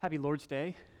Happy Lord's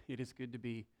Day. It is good to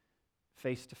be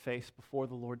face to face before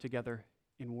the Lord together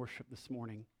in worship this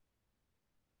morning.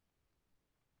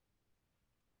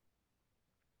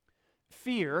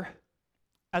 Fear,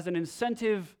 as an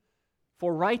incentive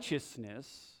for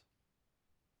righteousness,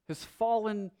 has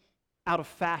fallen out of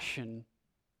fashion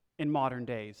in modern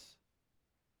days.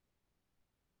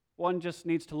 One just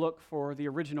needs to look for the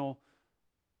original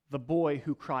 "The Boy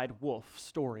Who Cried Wolf"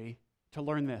 story to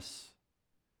learn this.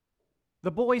 The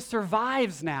boy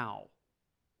survives now.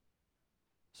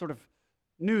 Sort of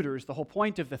neuters the whole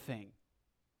point of the thing.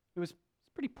 It was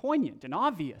pretty poignant and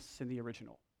obvious in the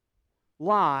original.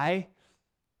 Lie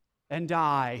and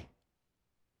die.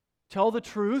 Tell the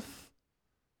truth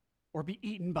or be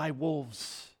eaten by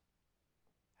wolves.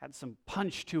 Had some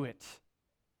punch to it.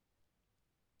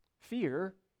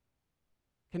 Fear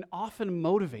can often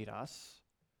motivate us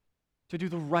to do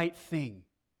the right thing.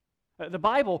 The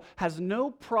Bible has no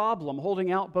problem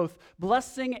holding out both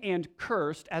blessing and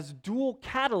cursed as dual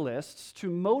catalysts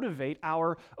to motivate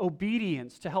our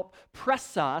obedience, to help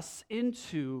press us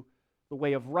into the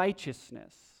way of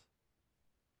righteousness.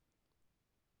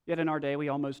 Yet in our day, we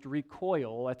almost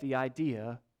recoil at the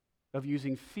idea of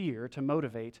using fear to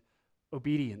motivate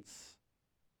obedience,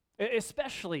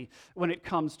 especially when it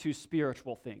comes to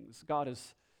spiritual things. God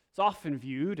is often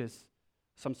viewed as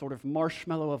some sort of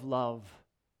marshmallow of love.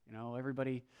 You know,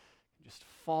 everybody can just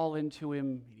fall into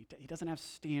him. He doesn't have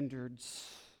standards.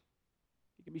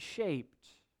 He can be shaped.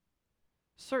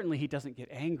 Certainly, he doesn't get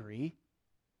angry.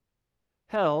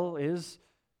 Hell is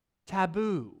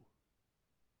taboo.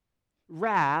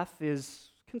 Wrath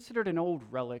is considered an old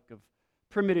relic of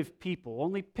primitive people,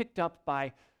 only picked up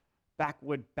by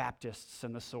backwood Baptists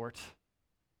and the sort.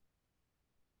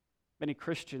 Many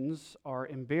Christians are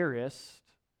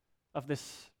embarrassed of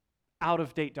this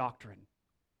out-of-date doctrine.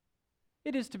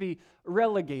 It is to be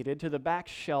relegated to the back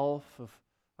shelf of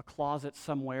a closet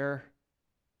somewhere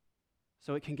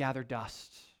so it can gather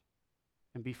dust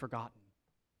and be forgotten.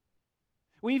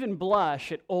 We even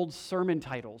blush at old sermon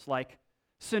titles like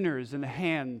 "Sinners in the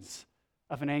Hands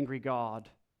of an Angry God."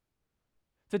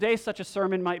 Today, such a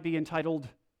sermon might be entitled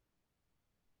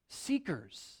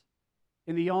 "Seekers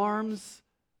in the Arms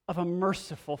of a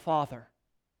Merciful Father."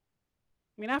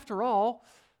 I mean, after all,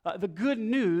 the good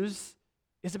news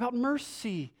is about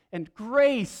mercy and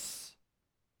grace.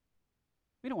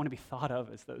 We don't want to be thought of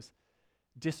as those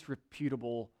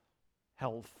disreputable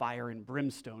hellfire and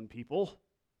brimstone people.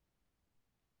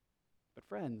 But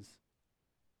friends,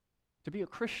 to be a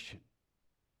Christian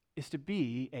is to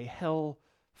be a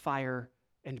hellfire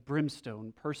and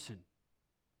brimstone person.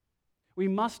 We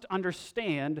must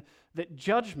understand that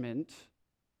judgment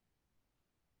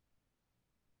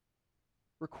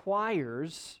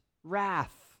requires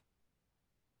wrath.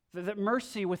 That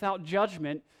mercy without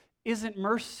judgment isn't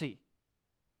mercy.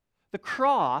 The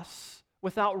cross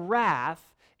without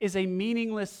wrath is a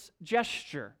meaningless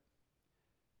gesture.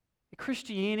 A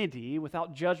Christianity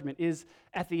without judgment is,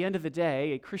 at the end of the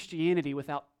day, a Christianity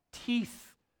without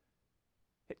teeth.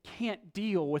 It can't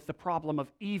deal with the problem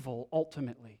of evil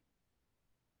ultimately.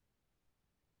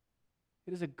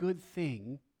 It is a good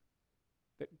thing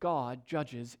that God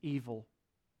judges evil.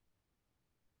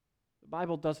 The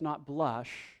Bible does not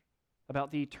blush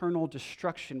about the eternal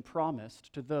destruction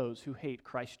promised to those who hate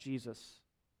Christ Jesus.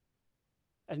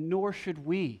 And nor should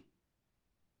we.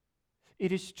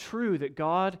 It is true that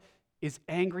God is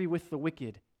angry with the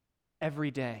wicked every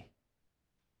day.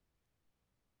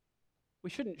 We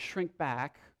shouldn't shrink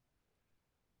back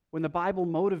when the Bible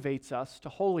motivates us to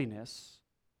holiness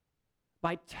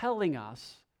by telling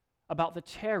us about the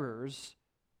terrors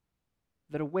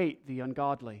that await the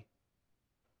ungodly.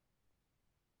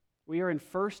 We are in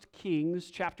 1 Kings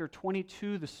chapter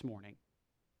 22 this morning.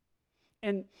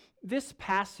 And this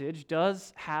passage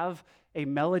does have a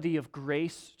melody of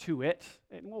grace to it,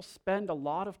 and we'll spend a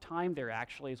lot of time there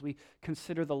actually as we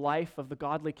consider the life of the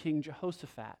godly King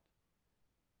Jehoshaphat.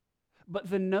 But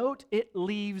the note it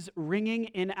leaves ringing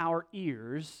in our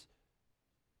ears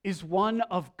is one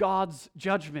of God's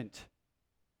judgment.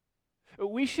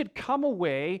 We should come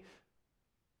away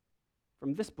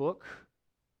from this book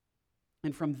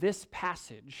and from this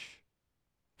passage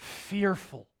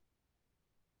fearful,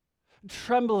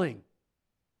 trembling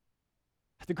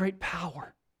at the great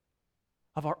power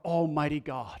of our Almighty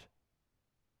God.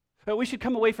 We should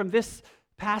come away from this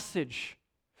passage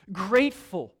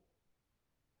grateful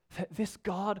that this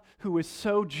God who is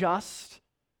so just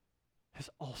is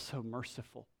also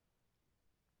merciful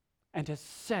and has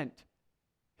sent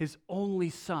his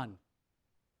only Son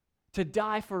to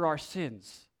die for our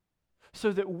sins so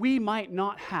that we might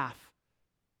not have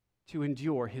to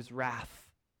endure his wrath.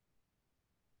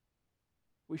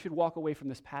 we should walk away from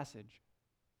this passage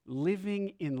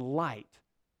living in light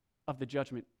of the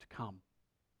judgment to come.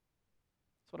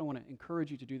 That's what I want to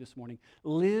encourage you to do this morning.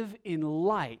 Live in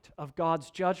light of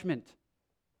God's judgment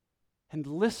and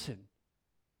listen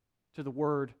to the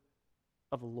word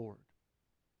of the Lord.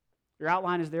 Your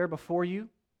outline is there before you.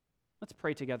 Let's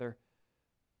pray together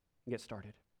and get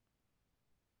started.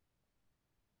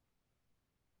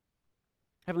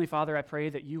 Heavenly Father, I pray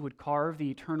that you would carve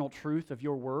the eternal truth of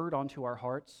your word onto our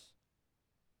hearts.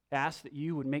 I ask that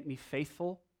you would make me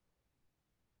faithful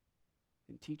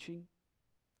in teaching.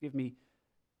 Give me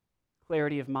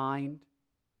clarity of mind,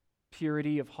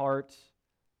 purity of heart,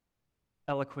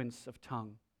 eloquence of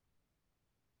tongue.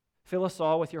 Fill us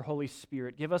all with your Holy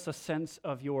Spirit. Give us a sense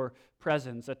of your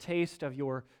presence, a taste of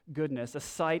your goodness, a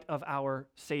sight of our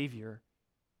Savior,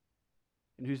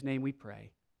 in whose name we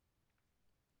pray.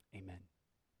 Amen.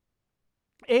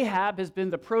 Ahab has been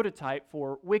the prototype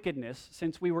for wickedness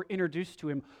since we were introduced to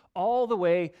him all the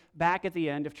way back at the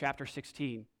end of chapter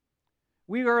 16.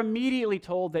 We are immediately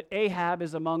told that Ahab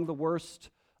is among the worst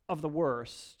of the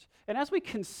worst. And as we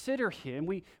consider him,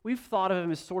 we've thought of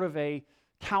him as sort of a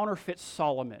counterfeit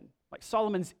Solomon, like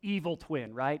Solomon's evil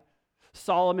twin, right?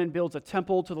 Solomon builds a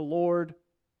temple to the Lord.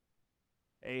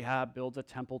 Ahab builds a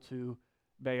temple to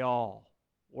Baal,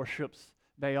 worships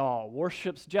Baal,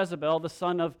 worships Jezebel, the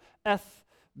son of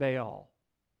Baal.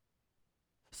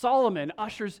 Solomon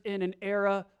ushers in an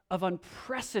era of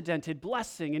unprecedented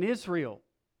blessing in Israel.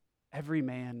 Every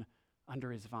man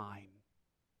under his vine.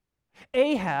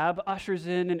 Ahab ushers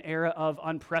in an era of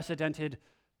unprecedented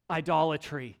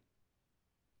idolatry.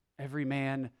 Every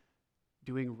man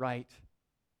doing right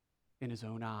in his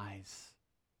own eyes,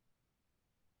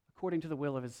 according to the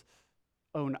will of his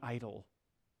own idol.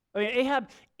 I mean, Ahab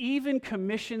even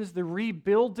commissions the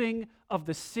rebuilding of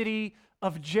the city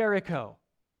of Jericho.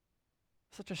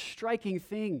 Such a striking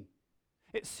thing.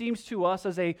 It seems to us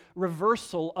as a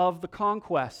reversal of the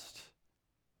conquest.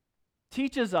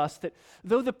 Teaches us that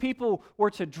though the people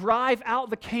were to drive out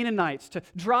the Canaanites, to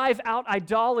drive out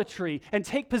idolatry and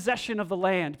take possession of the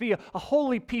land, be a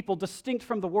holy people distinct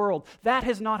from the world, that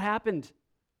has not happened.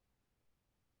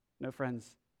 No,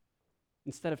 friends,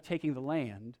 instead of taking the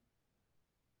land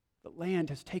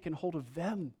has taken hold of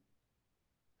them.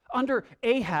 Under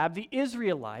Ahab, the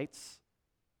Israelites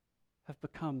have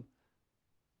become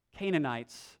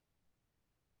Canaanites.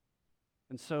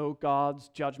 And so God's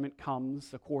judgment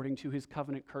comes according to his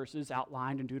covenant curses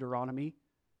outlined in Deuteronomy.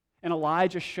 And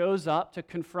Elijah shows up to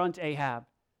confront Ahab.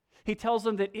 He tells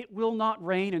him that it will not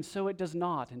rain, and so it does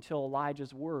not until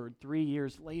Elijah's word 3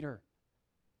 years later.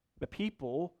 The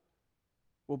people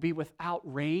will be without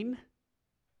rain,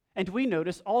 and we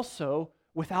notice also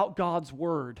without God's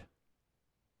word.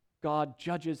 God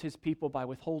judges his people by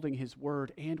withholding his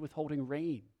word and withholding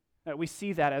rain. We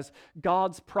see that as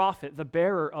God's prophet, the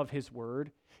bearer of his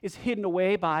word, is hidden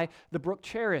away by the brook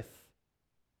Cherith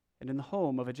and in the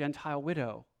home of a Gentile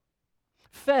widow,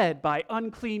 fed by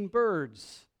unclean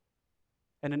birds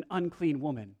and an unclean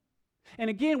woman. And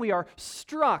again, we are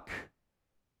struck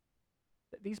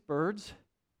that these birds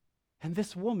and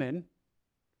this woman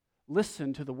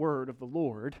listen to the word of the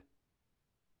Lord,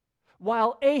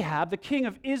 while Ahab, the king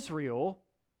of Israel,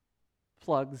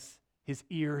 plugs his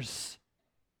ears.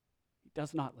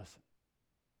 Does not listen.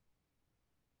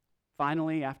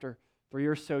 Finally, after 3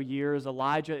 or so years,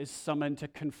 Elijah is summoned to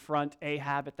confront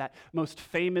Ahab at that most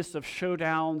famous of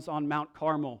showdowns on Mount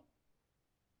Carmel.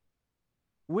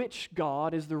 Which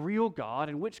God is the real God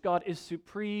and which God is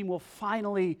supreme will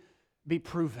finally be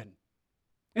proven.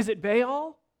 Is it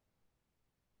Baal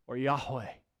or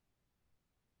Yahweh?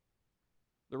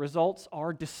 The results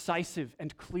are decisive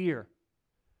and clear.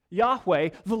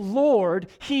 Yahweh, the Lord,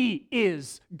 he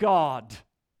is God.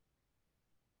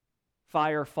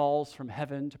 Fire falls from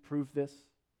heaven to prove this.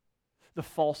 The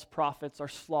false prophets are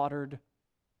slaughtered.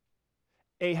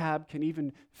 Ahab can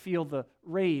even feel the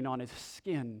rain on his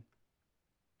skin.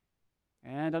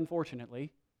 And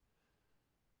unfortunately,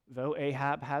 though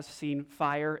Ahab has seen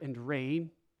fire and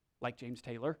rain, like James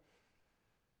Taylor,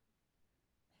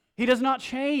 he does not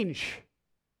change.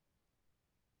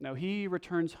 No, he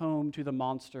returns home to the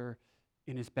monster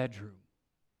in his bedroom.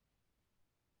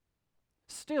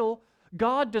 Still,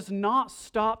 God does not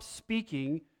stop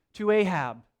speaking to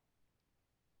Ahab.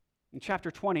 In chapter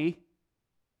 20,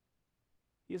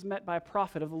 he is met by a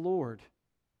prophet of the Lord.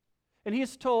 And he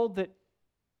is told that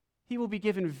he will be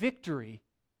given victory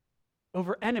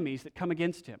over enemies that come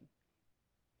against him.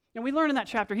 And we learn in that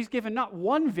chapter he's given not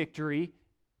one victory,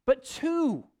 but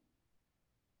two.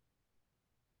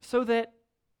 So that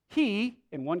He,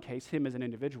 in one case, him as an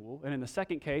individual, and in the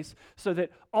second case, so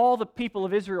that all the people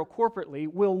of Israel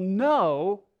corporately will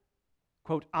know,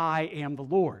 quote, I am the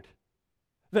Lord.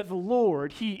 That the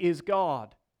Lord, He is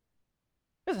God.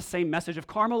 It's the same message of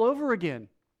Carmel over again.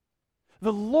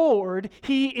 The Lord,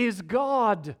 He is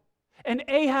God. And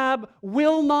Ahab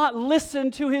will not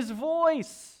listen to His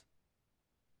voice.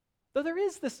 Though there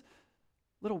is this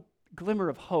little glimmer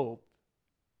of hope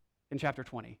in chapter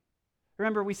 20.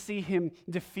 Remember, we see him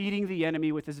defeating the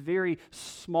enemy with this very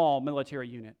small military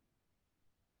unit.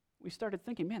 We started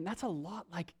thinking, man, that's a lot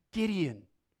like Gideon.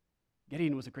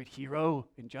 Gideon was a great hero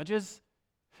in Judges.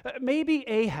 Maybe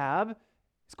Ahab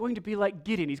is going to be like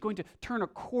Gideon. He's going to turn a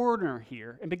corner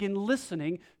here and begin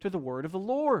listening to the word of the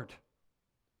Lord.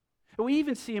 We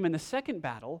even see him in the second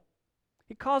battle.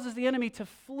 He causes the enemy to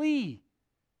flee,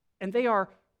 and they are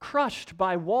crushed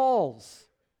by walls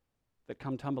that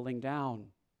come tumbling down.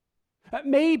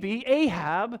 Maybe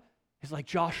Ahab is like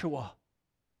Joshua,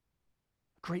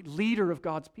 a great leader of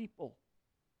God's people.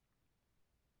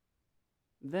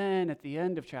 Then at the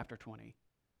end of chapter 20,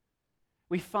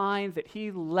 we find that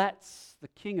he lets the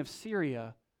king of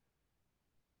Syria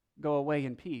go away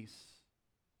in peace.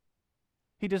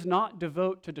 He does not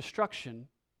devote to destruction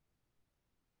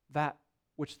that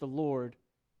which the Lord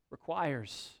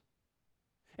requires.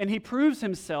 And he proves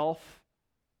himself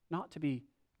not to be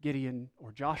Gideon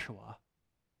or Joshua,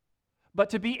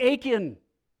 but to be Achan,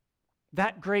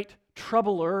 that great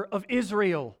troubler of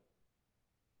Israel.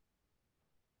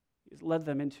 He's led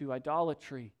them into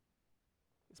idolatry.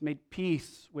 He's made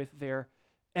peace with their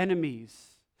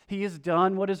enemies. He has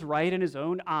done what is right in his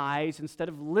own eyes instead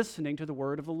of listening to the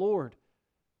word of the Lord.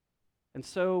 And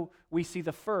so we see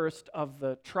the first of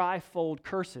the trifold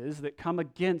curses that come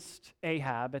against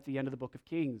Ahab at the end of the book of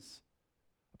Kings.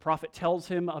 The prophet tells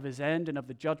him of his end and of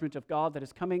the judgment of God that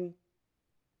is coming.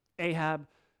 Ahab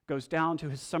goes down to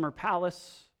his summer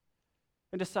palace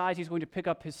and decides he's going to pick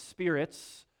up his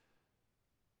spirits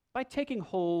by taking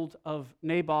hold of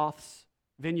Naboth's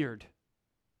vineyard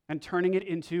and turning it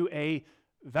into a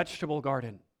vegetable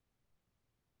garden.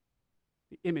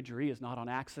 The imagery is not on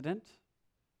accident.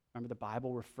 Remember, the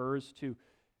Bible refers to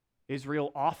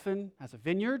Israel often as a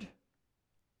vineyard.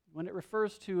 When it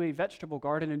refers to a vegetable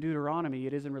garden in Deuteronomy,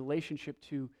 it is in relationship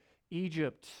to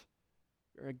Egypt.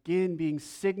 We're again being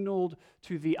signaled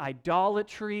to the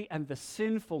idolatry and the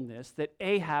sinfulness that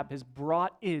Ahab has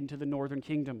brought into the northern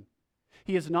kingdom.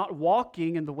 He is not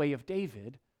walking in the way of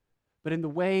David, but in the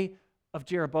way of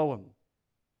Jeroboam.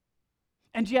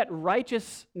 And yet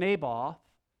righteous Naboth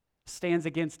stands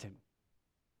against him.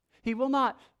 He will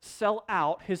not sell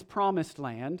out his promised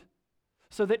land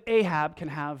so that Ahab can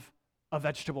have a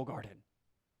vegetable garden.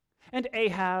 And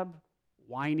Ahab,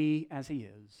 whiny as he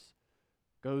is,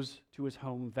 goes to his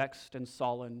home vexed and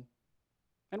sullen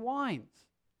and whines,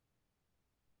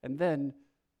 and then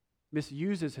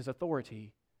misuses his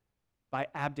authority by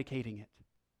abdicating it.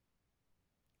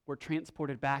 We're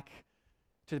transported back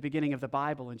to the beginning of the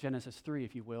Bible in Genesis 3,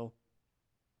 if you will.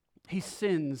 He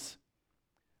sins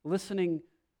listening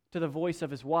to the voice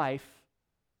of his wife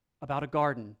about a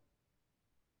garden,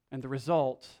 and the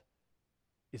result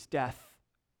is death.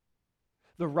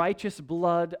 The righteous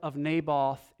blood of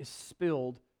Naboth is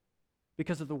spilled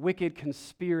because of the wicked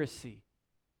conspiracy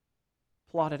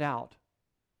plotted out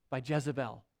by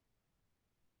Jezebel.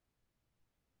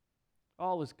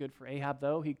 All is good for Ahab,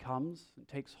 though. He comes and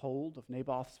takes hold of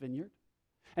Naboth's vineyard.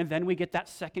 And then we get that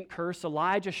second curse.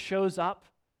 Elijah shows up,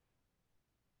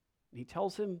 and he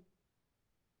tells him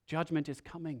judgment is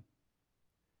coming,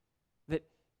 that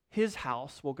his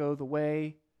house will go the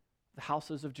way of the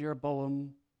houses of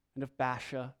Jeroboam and of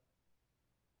Baasha.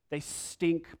 They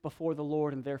stink before the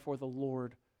Lord, and therefore the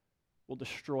Lord will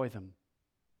destroy them.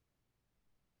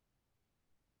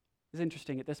 It's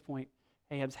interesting, at this point,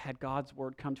 Ahab's had God's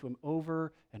word come to him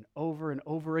over and over and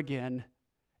over again.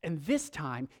 And this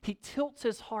time, he tilts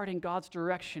his heart in God's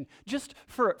direction just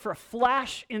for a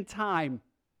flash in time.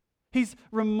 He's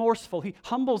remorseful. He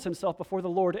humbles himself before the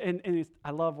Lord. And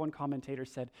I love one commentator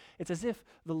said, it's as if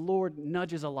the Lord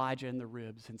nudges Elijah in the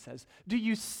ribs and says, do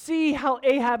you see how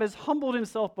Ahab has humbled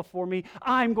himself before me?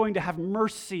 I'm going to have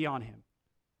mercy on him.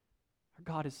 Our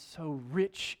God is so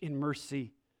rich in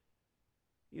mercy.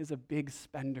 He is a big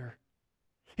spender.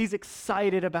 He's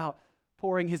excited about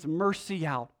pouring his mercy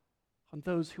out on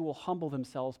those who will humble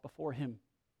themselves before him.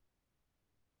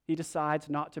 He decides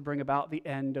not to bring about the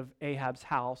end of Ahab's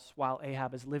house while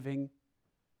Ahab is living.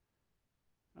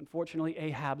 Unfortunately,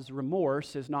 Ahab's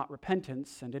remorse is not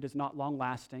repentance, and it is not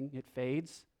long-lasting. It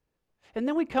fades. And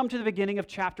then we come to the beginning of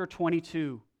chapter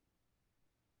 22.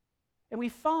 And we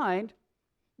find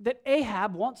that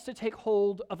Ahab wants to take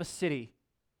hold of a city,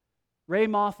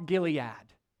 Ramoth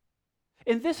Gilead.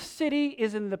 And this city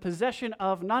is in the possession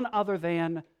of none other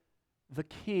than the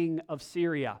king of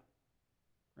Syria.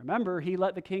 Remember, he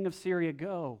let the king of Syria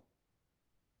go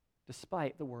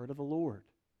despite the word of the Lord.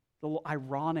 A little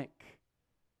ironic.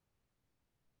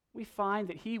 We find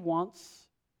that he wants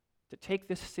to take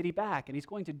this city back, and he's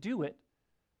going to do it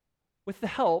with the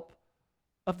help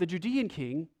of the Judean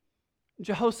king,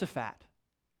 Jehoshaphat.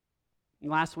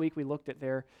 And last week we looked at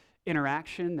their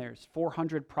interaction. There's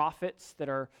 400 prophets that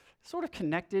are sort of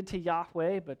connected to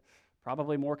Yahweh, but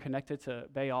probably more connected to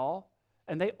Baal.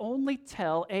 And they only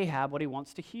tell Ahab what he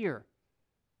wants to hear.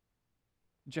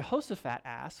 Jehoshaphat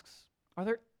asks, are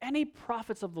there any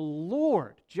prophets of the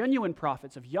Lord, genuine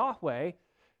prophets of Yahweh,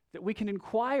 that we can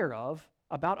inquire of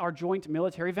about our joint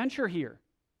military venture here?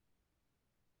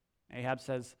 Ahab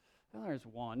says, well, there's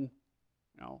one,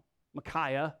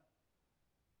 Micaiah,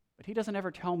 but he doesn't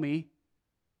ever tell me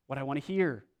what I want to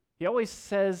hear. He always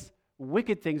says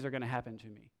wicked things are going to happen to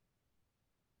me.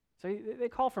 So they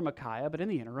call for Micaiah, but in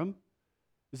the interim,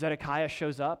 Zedekiah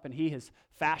shows up, and he has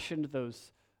fashioned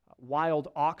those wild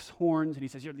ox horns, and he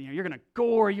says, you're going to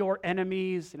gore your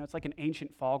enemies. It's like an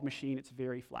ancient fog machine. It's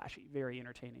very flashy, very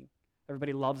entertaining.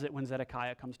 Everybody loves it when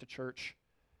Zedekiah comes to church.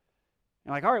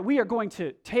 And all right, we are going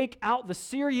to take out the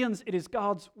Syrians. It is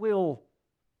God's will.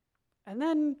 And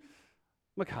then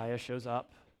Micaiah shows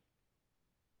up.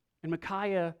 And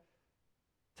Micaiah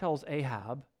tells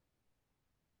Ahab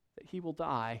that he will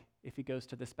die if he goes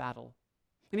to this battle.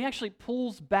 And he actually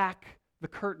pulls back the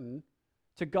curtain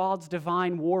to God's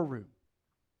divine war room.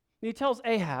 And he tells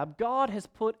Ahab, God has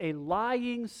put a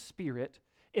lying spirit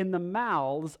in the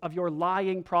mouths of your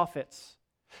lying prophets.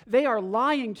 They are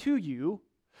lying to you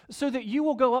so that you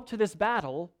will go up to this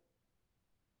battle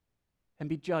and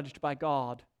be judged by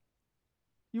God.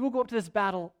 You will go up to this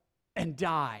battle and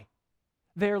die.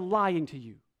 They're lying to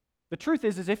you. The truth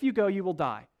is if you go, you will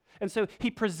die. And so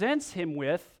he presents him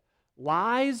with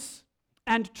lies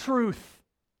and truth.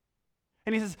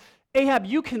 And he says, Ahab,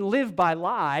 you can live by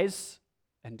lies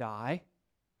and die,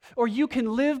 or you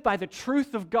can live by the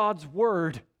truth of God's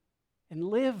word and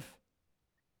live.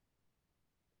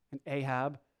 And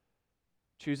Ahab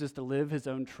chooses to live his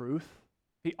own truth.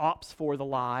 He opts for the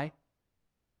lie,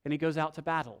 and he goes out to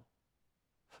battle.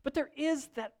 But there is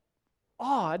that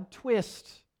odd twist.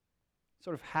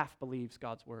 Sort of half believes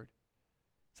God's word.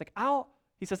 It's like,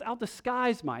 he says, I'll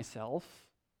disguise myself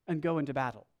and go into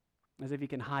battle, as if he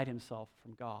can hide himself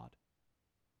from God.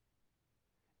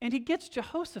 And he gets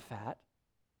Jehoshaphat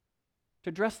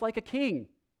to dress like a king.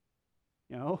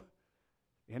 The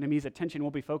enemy's attention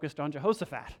will be focused on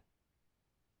Jehoshaphat.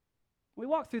 We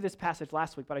walked through this passage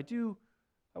last week, but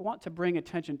I want to bring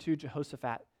attention to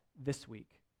Jehoshaphat this week.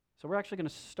 So we're actually going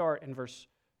to start in verse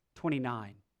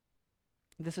 29.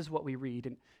 This is what we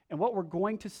read. And what we're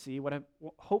going to see, what I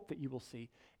hope that you will see,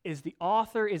 is the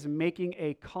author is making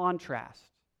a contrast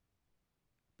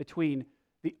between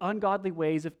the ungodly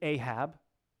ways of Ahab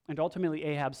and ultimately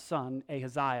Ahab's son,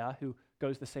 Ahaziah, who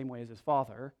goes the same way as his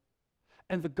father,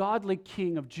 and the godly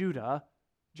king of Judah,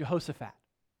 Jehoshaphat.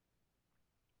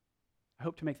 I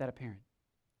hope to make that apparent.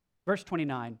 Verse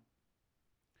 29.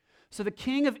 So the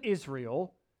king of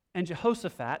Israel and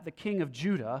Jehoshaphat, the king of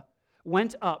Judah,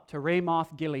 went up to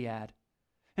Ramoth Gilead.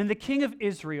 And the king of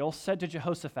Israel said to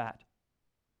Jehoshaphat,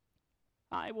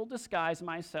 I will disguise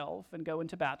myself and go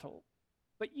into battle,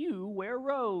 but you wear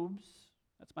robes.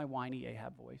 That's my whiny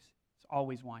Ahab voice. It's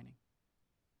always whining.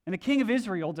 And the king of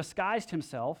Israel disguised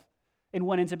himself and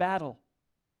went into battle.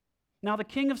 Now the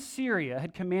king of Syria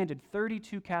had commanded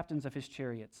 32 captains of his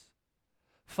chariots.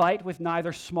 Fight with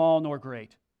neither small nor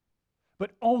great,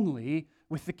 but only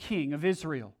with the king of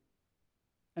Israel.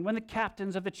 And when the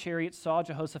captains of the chariots saw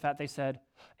Jehoshaphat, they said,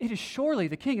 It is surely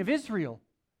the king of Israel.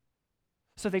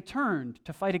 So they turned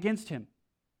to fight against him.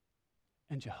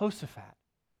 And Jehoshaphat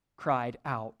cried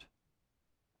out.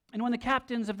 And when the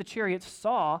captains of the chariots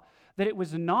saw that it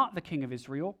was not the king of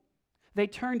Israel, they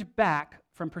turned back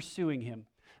from pursuing him.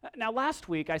 Now, last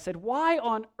week I said, why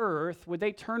on earth would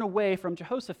they turn away from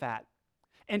Jehoshaphat?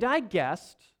 And I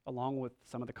guessed, along with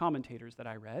some of the commentators that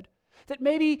I read, that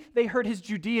maybe they heard his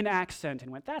Judean accent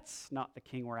and went, that's not the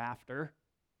king we're after.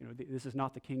 This is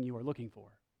not the king you are looking for.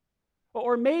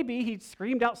 Or maybe he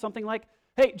screamed out something like,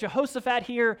 hey, Jehoshaphat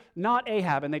here, not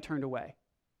Ahab, and they turned away.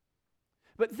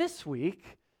 But this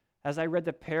week, as I read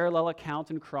the parallel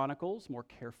account in Chronicles more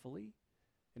carefully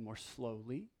and more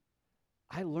slowly,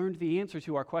 I learned the answer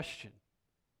to our question.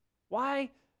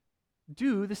 Why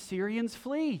do the Syrians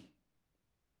flee?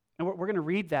 And we're going to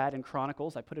read that in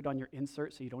Chronicles. I put it on your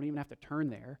insert so you don't even have to turn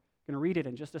there. I'm going to read it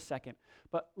in just a second,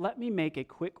 but let me make a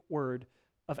quick word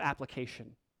of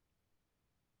application.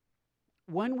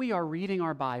 When we are reading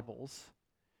our Bibles,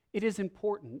 it is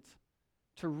important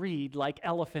to read like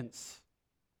elephants.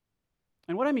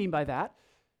 And what I mean by that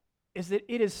is that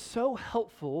it is so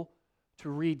helpful to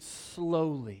read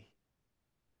slowly.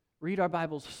 Read our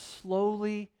Bibles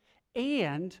slowly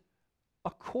and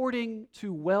according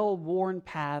to well-worn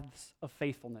paths of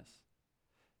faithfulness.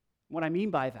 What I mean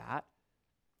by that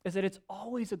is that it's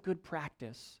always a good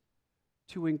practice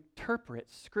to interpret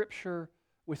Scripture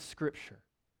with Scripture,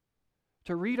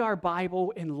 to read our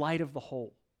Bible in light of the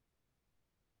whole,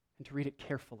 and to read it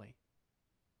carefully.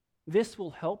 This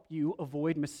will help you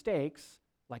avoid mistakes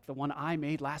like the one I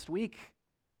made last week.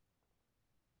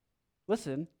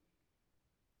 Listen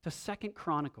to 2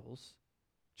 Chronicles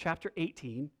chapter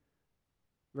 18,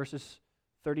 verses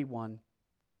 31,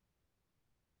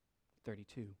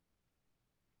 32.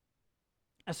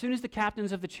 As soon as the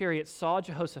captains of the chariots saw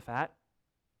Jehoshaphat,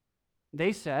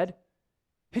 they said,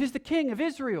 "It is the king of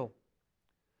Israel."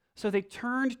 So they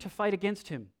turned to fight against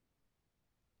him.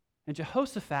 And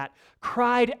Jehoshaphat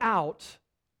cried out,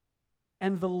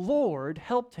 and the Lord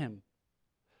helped him.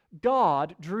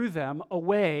 God drew them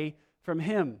away from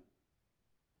him.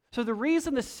 So the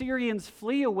reason the Syrians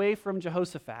flee away from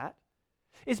Jehoshaphat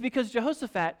is because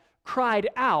Jehoshaphat cried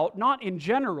out, not in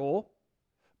general,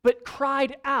 but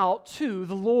cried out to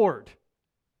the Lord.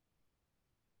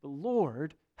 The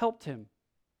Lord helped him.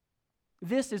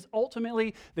 This is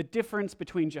ultimately the difference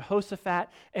between Jehoshaphat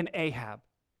and Ahab,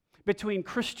 between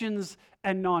Christians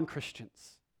and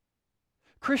non-Christians.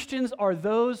 Christians are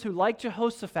those who, like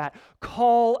Jehoshaphat,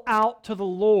 call out to the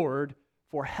Lord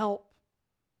for help.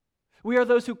 We are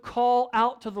those who call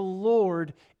out to the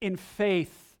Lord in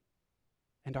faith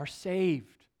and are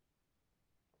saved.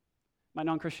 My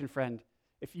non-Christian friend,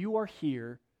 if you are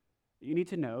here, you need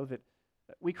to know that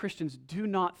we Christians do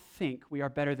not think we are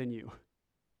better than you.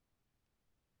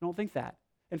 Don't think that.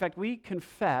 In fact, we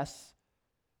confess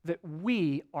that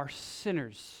we are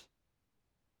sinners,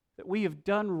 that we have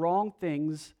done wrong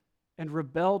things and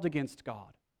rebelled against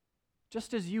God,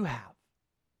 just as you have.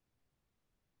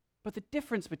 But the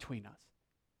difference between us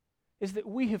is that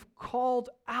we have called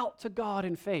out to God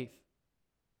in faith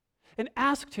and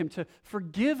asked Him to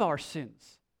forgive our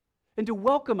sins and to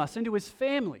welcome us into His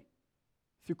family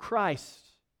through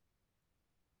Christ.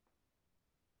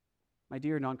 My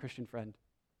dear non-Christian friend,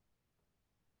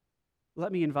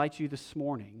 let me invite you this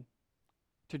morning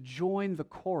to join the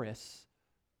chorus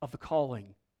of the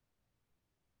calling,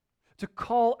 to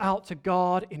call out to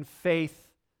God in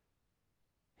faith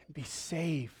and be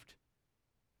saved.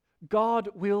 God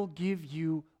will give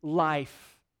you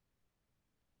life.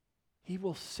 He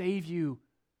will save you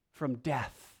from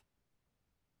death.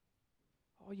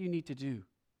 All you need to do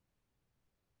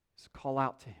is call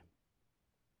out to Him.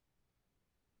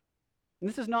 And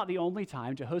this is not the only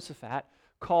time Jehoshaphat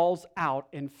calls out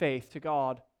in faith to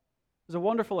God. There's a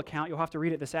wonderful account, you'll have to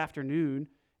read it this afternoon,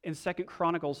 in 2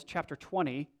 Chronicles chapter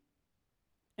 20.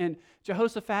 And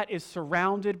Jehoshaphat is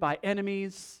surrounded by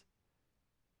enemies.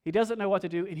 He doesn't know what to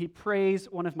do, and he prays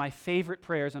one of my favorite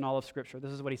prayers in all of Scripture.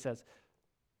 This is what he says.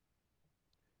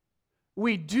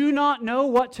 "We do not know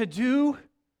what to do,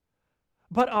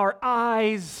 but our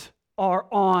eyes are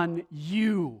on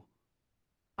you."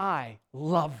 I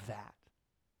love that.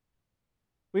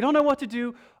 We don't know what to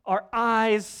do. Our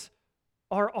eyes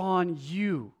are on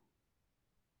you.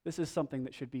 This is something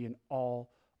that should be in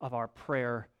all of our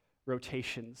prayer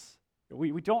rotations.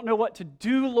 We don't know what to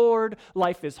do, Lord.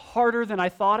 Life is harder than I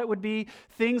thought it would be.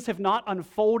 Things have not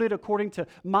unfolded according to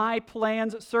my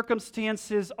plans.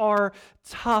 Circumstances are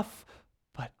tough,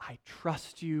 but I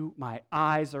trust you. My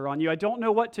eyes are on you. I don't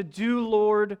know what to do,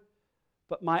 Lord,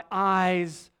 but my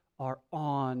eyes are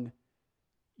on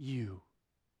you.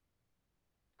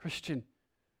 Christian,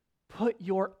 put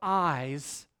your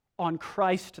eyes on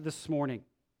Christ this morning.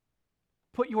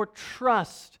 Put your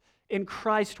trust in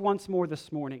Christ once more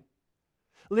this morning.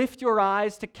 Lift your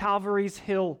eyes to Calvary's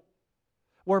hill,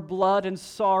 where blood and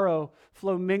sorrow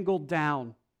flow mingled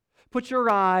down. Put your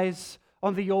eyes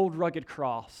on the old rugged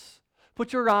cross.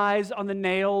 Put your eyes on the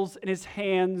nails in His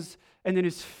hands and in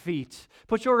His feet.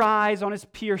 Put your eyes on His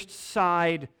pierced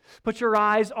side. Put your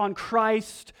eyes on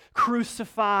Christ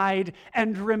crucified,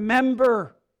 and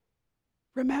remember,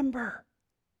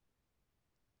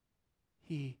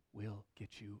 He will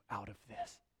get you out of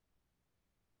this.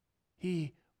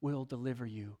 He will deliver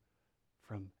you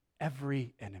from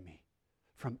every enemy,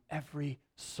 from every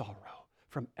sorrow,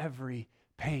 from every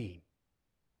pain.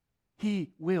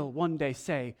 He will one day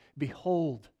say,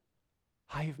 "Behold,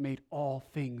 I have made all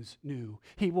things new.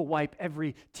 He will wipe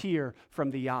every tear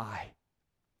from the eye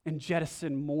and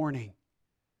jettison mourning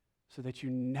so that you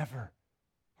never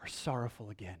are sorrowful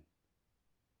again.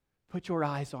 Put your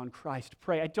eyes on Christ.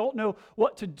 Pray. I don't know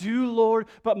what to do, Lord,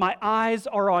 but my eyes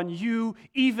are on you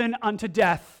even unto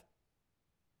death,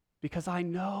 because I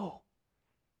know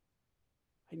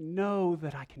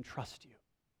that I can trust you.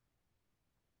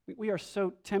 We are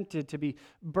so tempted to be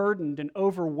burdened and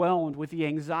overwhelmed with the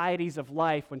anxieties of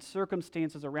life when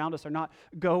circumstances around us are not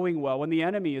going well, when the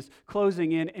enemy is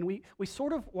closing in, and we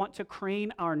sort of want to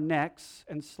crane our necks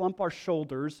and slump our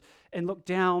shoulders and look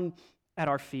down at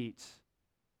our feet,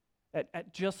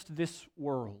 at just this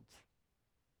world.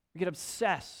 We get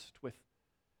obsessed with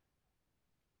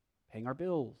paying our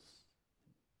bills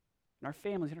and our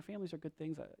families. And our families are good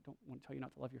things. I don't want to tell you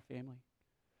not to love your family.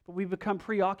 But we become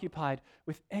preoccupied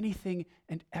with anything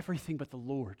and everything but the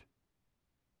Lord.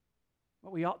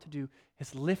 What we ought to do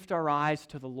is lift our eyes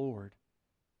to the Lord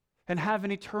and have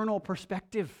an eternal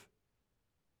perspective,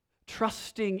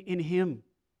 trusting in Him.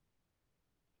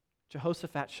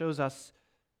 Jehoshaphat shows us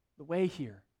the way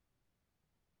here.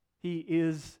 He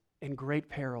is in great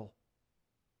peril,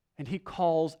 and he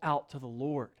calls out to the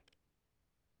Lord.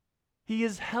 He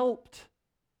is helped.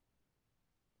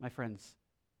 My friends,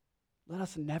 let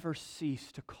us never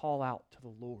cease to call out to the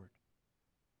Lord.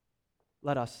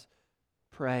 Let us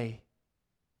pray.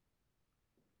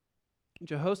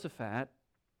 Jehoshaphat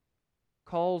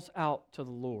calls out to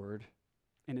the Lord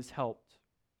and is helped.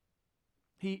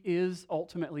 He is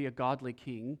ultimately a godly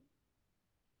king,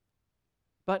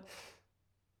 but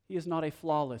he is not a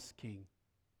flawless king.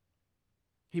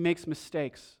 He makes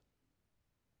mistakes.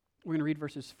 We're going to read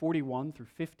verses 41 through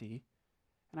 50,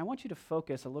 and I want you to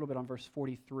focus a little bit on verse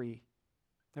 43.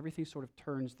 Everything sort of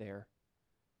turns there.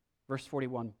 Verse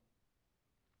 41.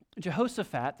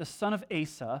 Jehoshaphat, the son of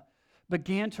Asa,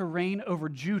 began to reign over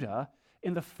Judah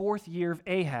in the 4th year of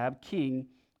Ahab, king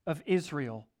of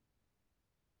Israel.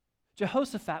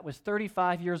 Jehoshaphat was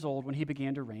 35 years old when he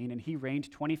began to reign, and he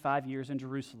reigned 25 years in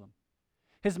Jerusalem.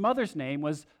 His mother's name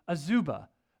was Azubah,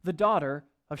 the daughter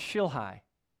of Shilhi.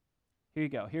 Here you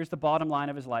go. Here's the bottom line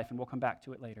of his life, and we'll come back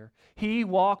to it later. He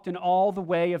walked in all the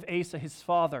way of Asa his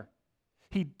father.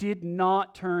 He did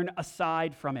not turn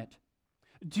aside from it,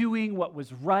 doing what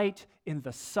was right in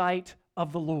the sight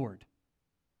of the Lord.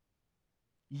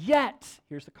 Yet,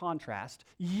 here's the contrast,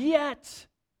 yet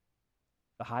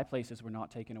the high places were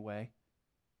not taken away,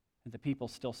 and the people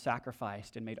still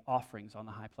sacrificed and made offerings on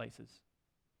the high places.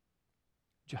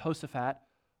 Jehoshaphat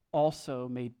also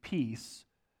made peace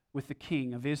with the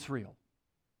king of Israel.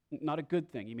 Not a good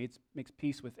thing. He makes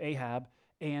peace with Ahab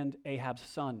and Ahab's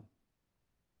son.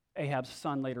 Ahab's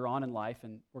son later on in life,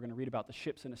 and we're going to read about the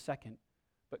ships in a second,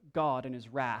 but God in his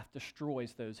wrath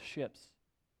destroys those ships.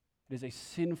 It is a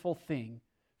sinful thing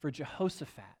for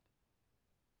Jehoshaphat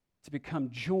to become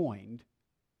joined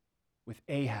with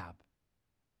Ahab.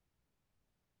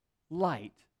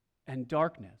 Light and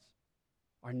darkness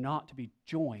are not to be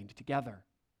joined together.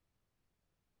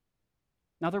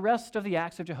 Now the rest of the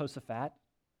acts of Jehoshaphat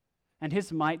and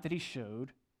his might that he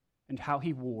showed and how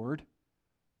he warred,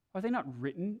 are they not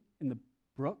written in the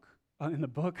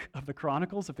book of the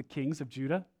Chronicles of the kings of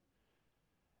Judah?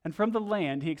 And from the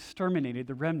land he exterminated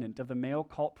the remnant of the male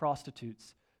cult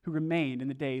prostitutes who remained in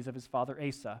the days of his father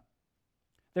Asa.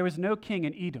 There was no king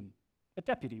in Edom. A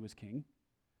deputy was king.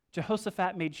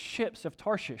 Jehoshaphat made ships of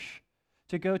Tarshish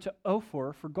to go to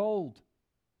Ophir for gold.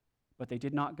 But they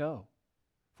did not go,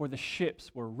 for the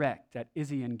ships were wrecked at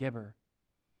Ezion-Geber.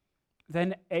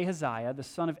 Then Ahaziah, the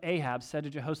son of Ahab, said to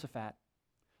Jehoshaphat,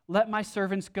 "Let my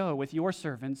servants go with your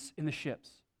servants in the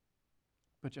ships."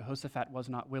 But Jehoshaphat was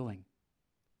not willing.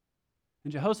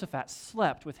 And Jehoshaphat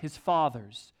slept with his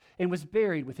fathers and was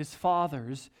buried with his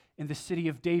fathers in the city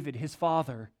of David, his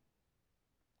father.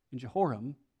 And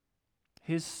Jehoram,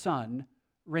 his son,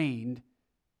 reigned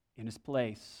in his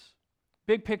place.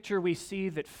 Big picture, we see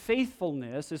that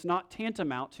faithfulness is not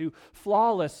tantamount to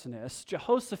flawlessness.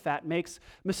 Jehoshaphat makes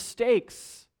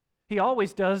mistakes. He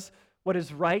always does what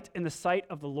is right in the sight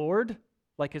of the Lord,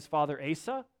 like his father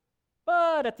Asa.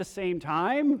 But at the same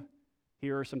time,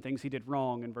 here are some things he did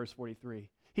wrong in verse 43.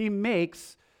 He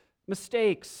makes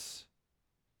mistakes.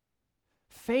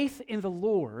 Faith in the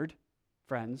Lord,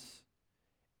 friends,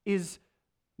 is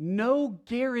no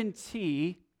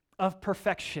guarantee of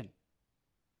perfection.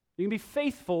 You can be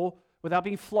faithful without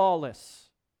being flawless.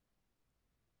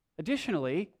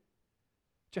 Additionally,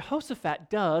 Jehoshaphat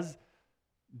does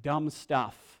dumb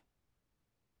stuff.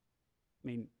 I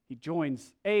mean, he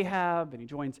joins Ahab and he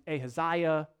joins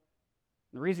Ahaziah.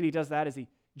 And the reason he does that is he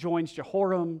joins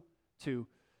Jehoram to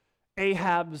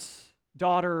Ahab's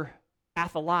daughter,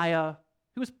 Athaliah,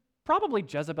 who was probably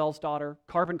Jezebel's daughter,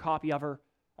 carbon copy of her.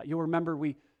 You'll remember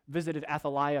we visited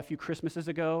Athaliah a few Christmases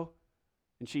ago,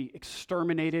 and she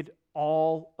exterminated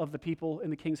all of the people in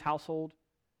the king's household,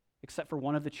 except for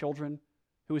one of the children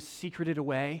who was secreted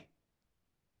away.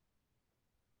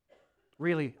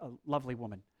 Really a lovely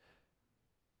woman.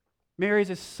 Marries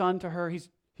his son to her. He's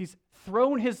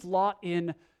thrown his lot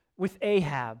in with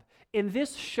Ahab. And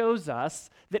this shows us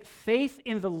that faith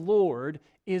in the Lord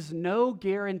is no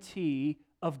guarantee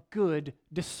of good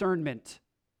discernment.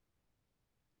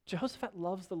 Jehoshaphat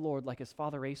loves the Lord like his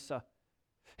father Asa.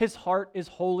 His heart is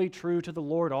wholly true to the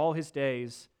Lord all his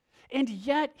days. And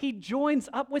yet he joins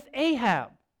up with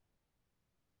Ahab.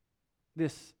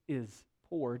 This is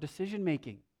poor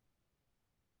decision-making.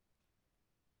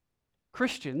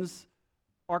 Christians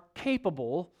are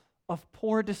capable of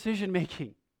poor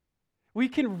decision-making. We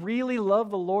can really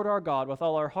love the Lord our God with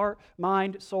all our heart,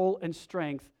 mind, soul, and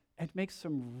strength and make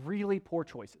some really poor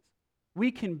choices.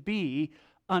 We can be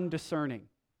undiscerning.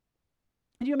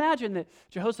 Can you imagine that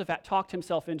Jehoshaphat talked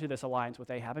himself into this alliance with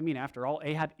Ahab? I mean, after all,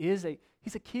 Ahab he's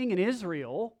a king in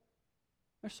Israel.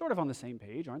 They're sort of on the same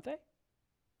page, aren't they?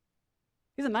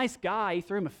 He's a nice guy. He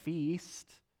threw him a feast.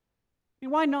 I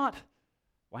mean, why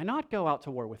not go out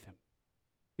to war with him?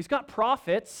 He's got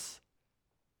prophets.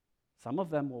 Some of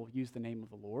them will use the name of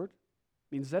the Lord.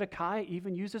 I mean, Zedekiah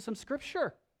even uses some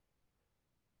scripture.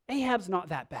 Ahab's not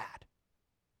that bad.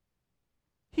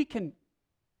 He can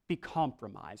be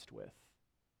compromised with.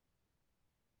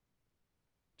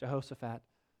 Jehoshaphat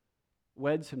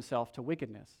weds himself to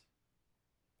wickedness.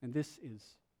 And this is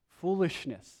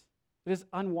foolishness. It is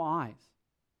unwise.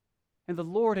 And the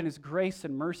Lord, in his grace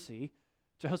and mercy,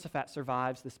 Jehoshaphat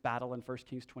survives this battle in 1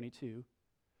 Kings 22.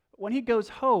 When he goes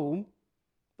home,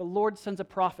 the Lord sends a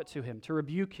prophet to him to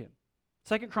rebuke him.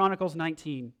 2 Chronicles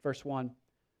 19, verse 1.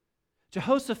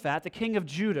 Jehoshaphat, the king of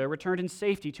Judah, returned in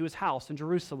safety to his house in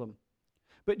Jerusalem.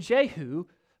 But Jehu,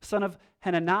 son of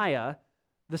Hananiah,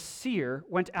 the seer,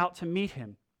 went out to meet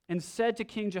him and said to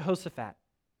King Jehoshaphat,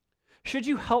 "Should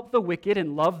you help the wicked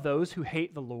and love those who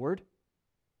hate the Lord?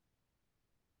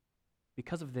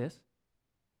 Because of this,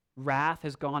 wrath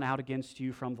has gone out against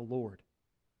you from the Lord.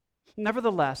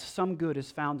 Nevertheless, some good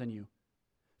is found in you,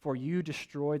 for you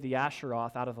destroyed the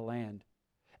Asheroth out of the land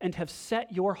and have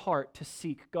set your heart to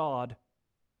seek God."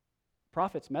 The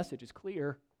prophet's message is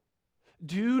clear.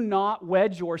 Do not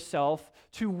wedge yourself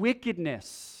to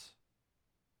wickedness.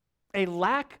 A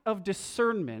lack of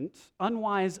discernment,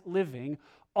 unwise living,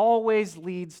 always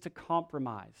leads to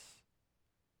compromise.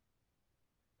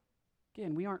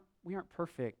 Again, we aren't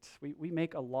perfect. We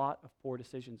make a lot of poor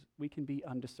decisions. We can be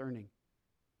undiscerning.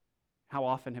 How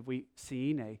often have we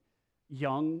seen a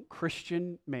young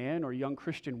Christian man or young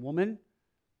Christian woman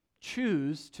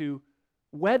choose to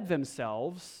wed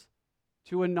themselves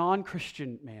to a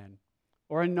non-Christian man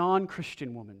or a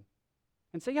non-Christian woman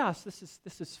and say, yes,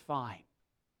 this is fine.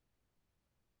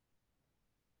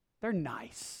 They're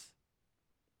nice.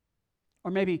 Or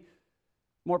maybe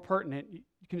more pertinent,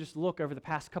 you can just look over the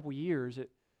past couple years at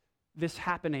this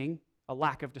happening, a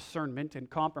lack of discernment and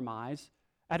compromise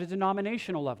at a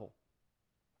denominational level.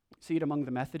 See it among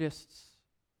the Methodists,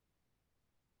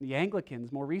 the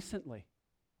Anglicans more recently.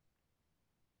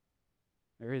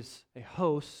 There is a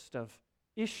host of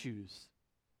issues.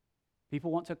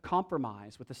 People want to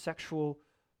compromise with the sexual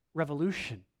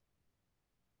revolution.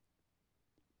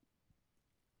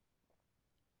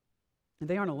 And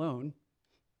they aren't alone.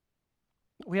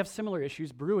 We have similar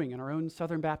issues brewing in our own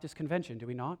Southern Baptist Convention, do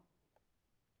we not?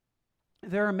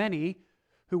 There are many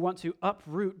who want to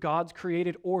uproot God's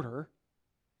created order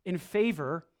in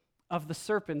favor of the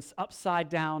serpent's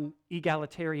upside-down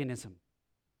egalitarianism.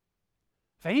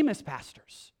 Famous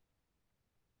pastors,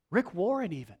 Rick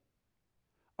Warren even,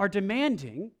 are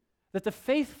demanding that the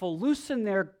faithful loosen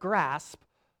their grasp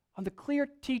on the clear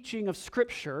teaching of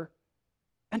Scripture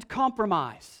and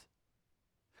compromise.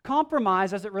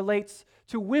 Compromise as it relates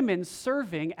to women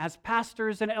serving as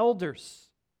pastors and elders.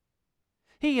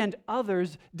 He and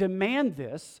others demand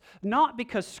this not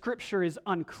because Scripture is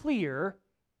unclear,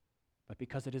 but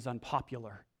because it is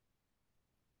unpopular.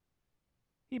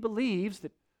 He believes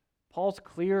that Paul's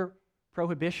clear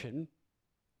prohibition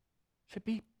should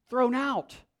be thrown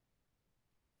out.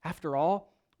 After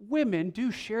all, women do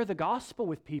share the gospel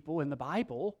with people in the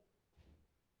Bible.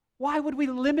 Why would we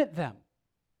limit them?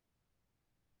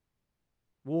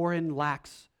 Warren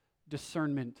lacks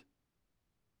discernment.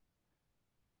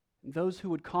 Those who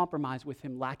would compromise with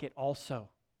him lack it also.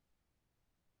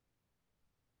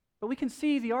 But we can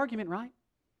see the argument, right?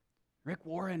 Rick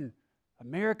Warren,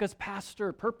 America's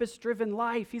pastor, purpose-driven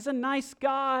life. He's a nice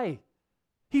guy.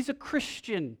 He's a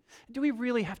Christian. Do we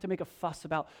really have to make a fuss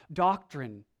about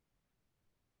doctrine?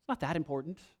 It's not that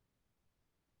important.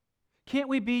 Can't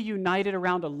we be united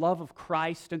around a love of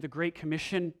Christ and the Great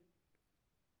Commission?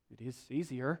 It is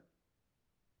easier.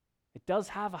 It does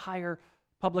have a higher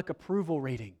public approval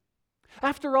rating.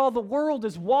 After all, the world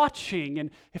is watching,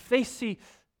 and if they see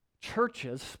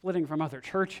churches splitting from other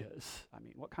churches, I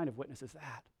mean, what kind of witness is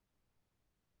that?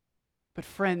 But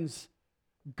friends,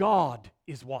 God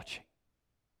is watching.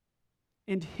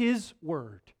 And His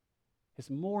word is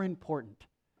more important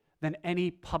than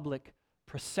any public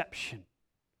perception.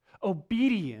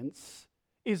 Obedience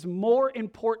is more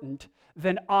important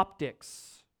than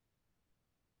optics.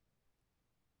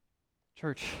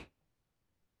 Church,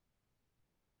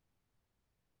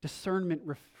 discernment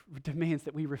demands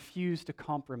that we refuse to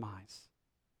compromise.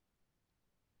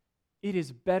 It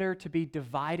is better to be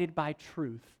divided by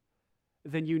truth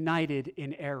than united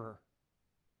in error.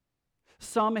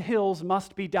 Some hills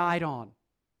must be died on.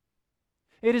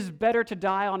 It is better to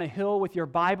die on a hill with your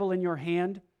Bible in your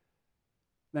hand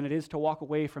than it is to walk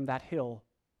away from that hill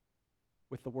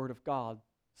with the Word of God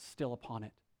still upon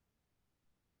it.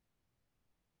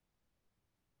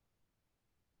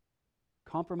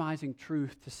 Compromising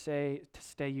truth to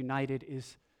stay united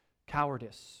is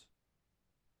cowardice.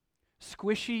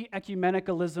 Squishy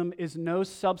ecumenicalism is no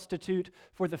substitute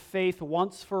for the faith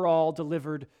once for all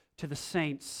delivered to the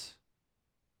saints.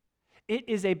 It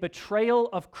is a betrayal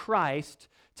of Christ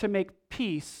to make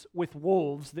peace with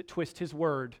wolves that twist His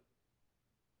word.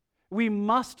 We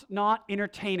must not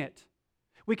entertain it.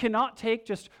 We cannot take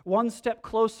just one step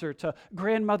closer to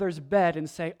grandmother's bed and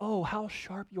say, "Oh, how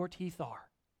sharp your teeth are."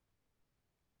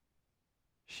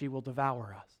 She will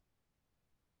devour us.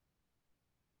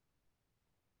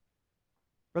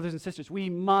 Brothers and sisters, we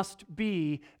must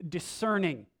be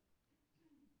discerning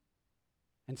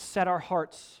and set our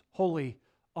hearts wholly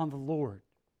on the Lord.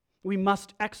 We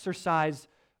must exercise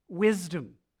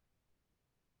wisdom.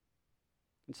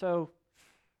 And so,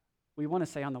 we want to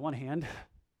say on the one hand,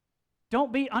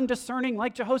 don't be undiscerning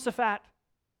like Jehoshaphat.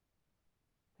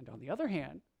 And on the other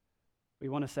hand, we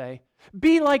want to say,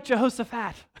 be like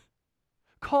Jehoshaphat.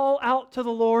 Call out to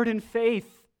the Lord in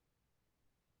faith.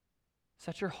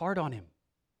 Set your heart on Him.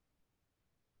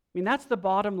 I mean, that's the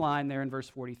bottom line there in verse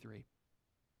 43.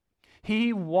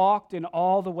 He walked in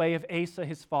all the way of Asa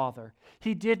his father.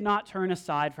 He did not turn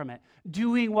aside from it,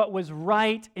 doing what was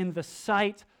right in the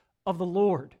sight of the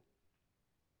Lord.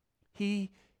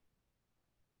 He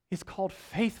is called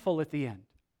faithful at the end.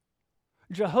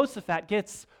 Jehoshaphat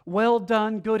gets well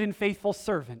done, good and faithful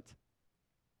servant.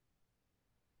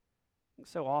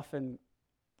 So often,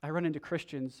 I run into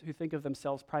Christians who think of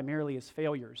themselves primarily as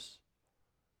failures.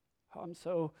 I'm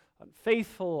so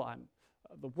unfaithful, I'm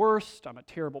the worst, I'm a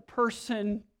terrible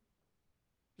person,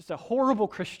 just a horrible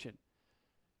Christian.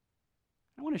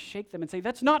 I want to shake them and say,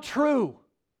 that's not true.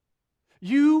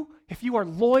 You, if you are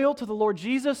loyal to the Lord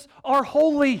Jesus, are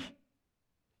holy.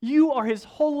 You are His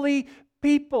holy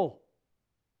people.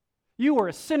 You are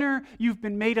a sinner, you've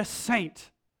been made a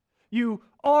saint. You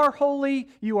are holy,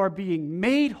 you are being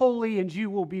made holy, and you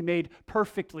will be made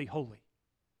perfectly holy.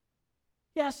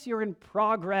 Yes, you're in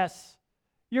progress.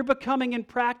 You're becoming in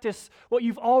practice what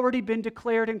you've already been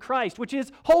declared in Christ, which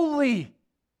is holy.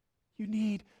 You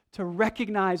need to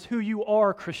recognize who you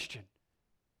are, Christian.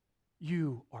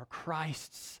 You are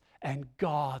Christ's and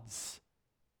God's,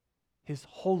 His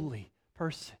holy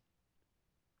person.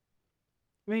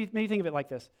 Maybe think of it like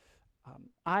this.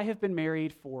 I have been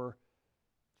married for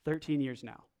 13 years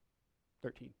now.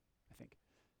 13, I think.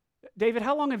 David,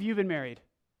 how long have you been married?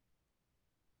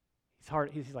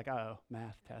 He's like, uh-oh,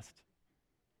 math test.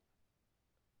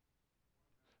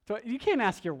 So you can't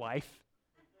ask your wife.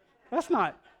 That's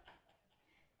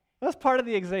part of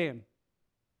the exam.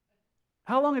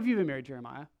 How long have you been married,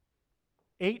 Jeremiah?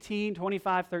 18,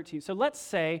 25, 13. So let's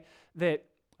say that,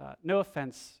 no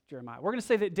offense, Jeremiah, we're going to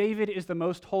say that David is the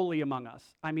most holy among us.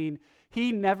 I mean,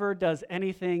 he never does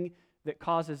anything that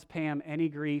causes Pam any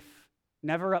grief,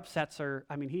 never upsets her.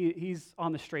 I mean, he's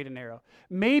on the straight and narrow.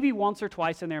 Maybe once or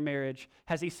twice in their marriage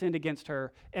has he sinned against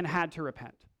her and had to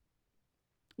repent.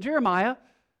 Jeremiah,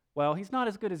 well, he's not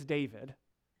as good as David,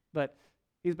 but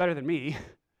he's better than me.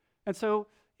 And so,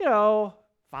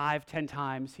 5, 10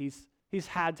 times he's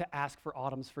had to ask for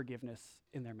Autumn's forgiveness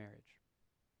in their marriage.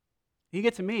 You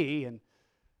get to me, and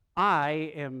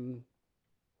I am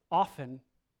often,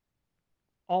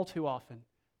 all too often,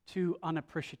 too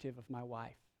unappreciative of my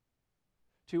wife.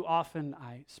 Too often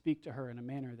I speak to her in a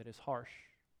manner that is harsh.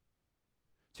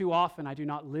 Too often I do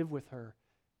not live with her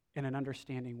in an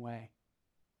understanding way.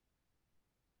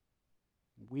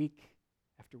 Week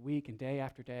after week and day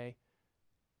after day,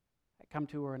 I come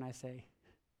to her and I say,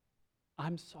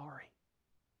 I'm sorry.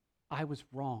 I was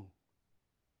wrong.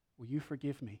 Will you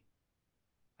forgive me?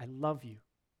 I love you.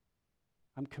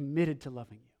 I'm committed to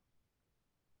loving you.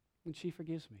 And she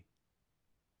forgives me.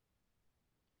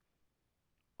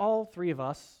 All three of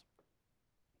us,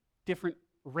 different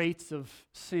rates of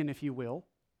sin, if you will,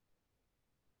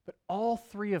 but all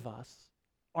three of us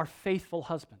are faithful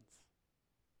husbands.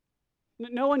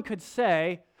 No one could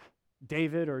say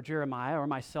David or Jeremiah or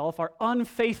myself are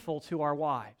unfaithful to our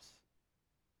wives.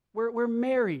 We're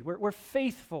married. We're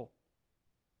faithful.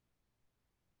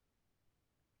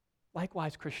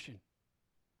 Likewise, Christian,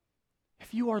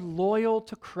 if you are loyal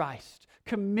to Christ,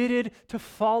 committed to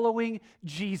following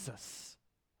Jesus,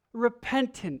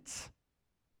 repentant,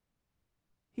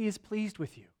 He is pleased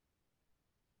with you.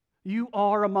 You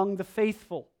are among the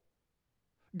faithful.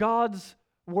 God's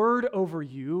word over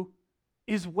you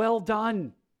is well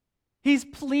done. He's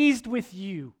pleased with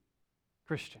you,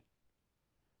 Christian.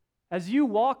 As you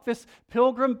walk this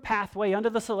pilgrim pathway under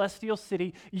the celestial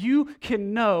city, you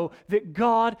can know that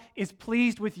God is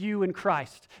pleased with you in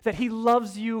Christ, that He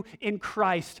loves you in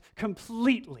Christ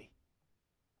completely.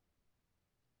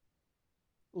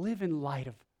 Live in light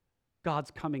of God's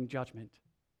coming judgment,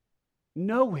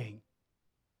 knowing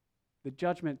the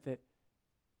judgment that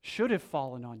should have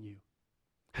fallen on you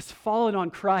has fallen on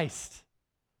Christ,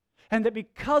 and that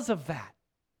because of that,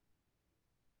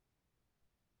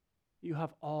 you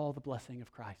have all the blessing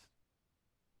of Christ,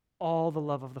 all the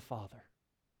love of the Father.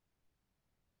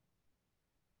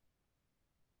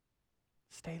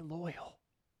 Stay loyal.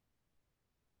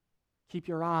 Keep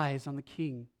your eyes on the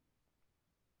King.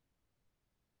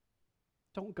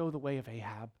 Don't go the way of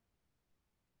Ahab.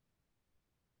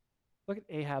 Look at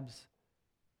Ahab's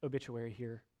obituary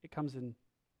here. It comes in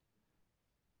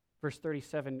verse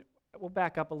 37. We'll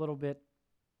back up a little bit.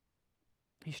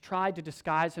 He's tried to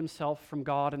disguise himself from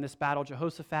God in this battle.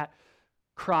 Jehoshaphat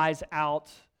cries out.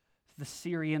 The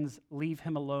Syrians leave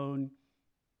him alone.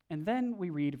 And then we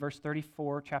read verse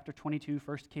 34, chapter 22,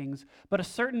 1 Kings. But a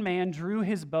certain man drew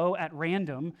his bow at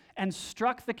random and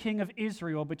struck the king of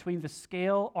Israel between the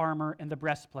scale armor and the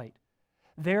breastplate.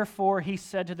 Therefore he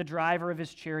said to the driver of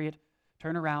his chariot,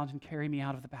 "Turn around and carry me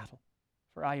out of the battle,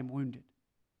 for I am wounded."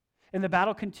 And the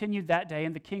battle continued that day,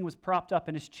 and the king was propped up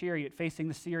in his chariot facing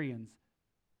the Syrians,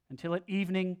 until at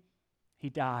evening he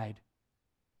died.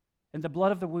 And the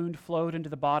blood of the wound flowed into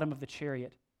the bottom of the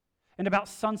chariot. And about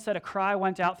sunset a cry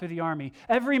went out through the army,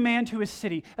 "Every man to his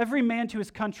city, every man to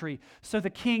his country." So the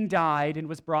king died and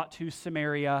was brought to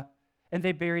Samaria, and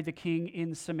they buried the king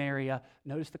in Samaria.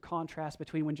 Notice the contrast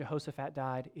between when Jehoshaphat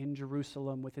died in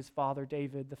Jerusalem with his father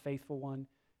David, the faithful one.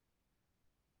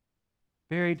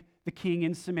 Buried the king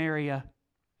in Samaria.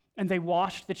 And they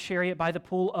washed the chariot by the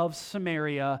pool of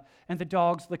Samaria, and the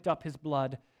dogs licked up his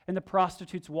blood, and the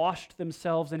prostitutes washed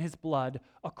themselves in his blood,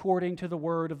 according to the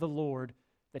word of the Lord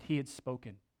that he had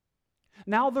spoken.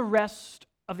 Now the rest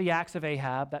of the acts of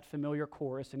Ahab, that familiar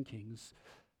chorus in Kings,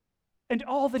 and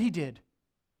all that he did,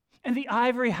 and the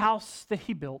ivory house that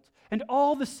he built, and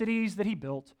all the cities that he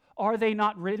built, are they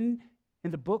not written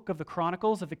in the book of the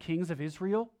Chronicles of the kings of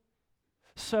Israel?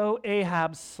 So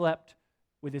Ahab slept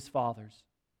with his fathers,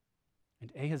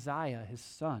 and Ahaziah, his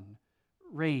son,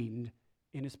 reigned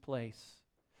in his place.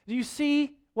 Do you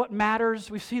see what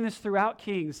matters? We've seen this throughout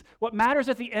Kings. What matters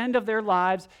at the end of their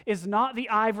lives is not the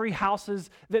ivory houses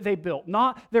that they built,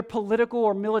 not their political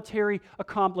or military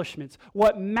accomplishments.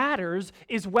 What matters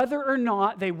is whether or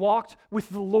not they walked with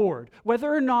the Lord,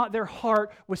 whether or not their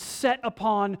heart was set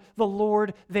upon the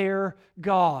Lord their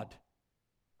God.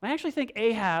 I actually think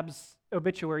Ahab's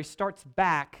obituary starts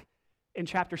back in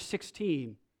chapter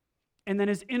 16 and then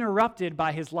is interrupted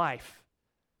by his life.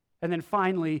 And then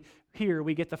finally, here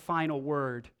we get the final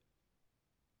word.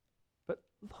 But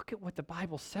look at what the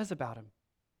Bible says about him.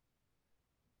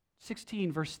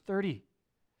 16, verse 30.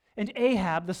 And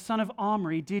Ahab, the son of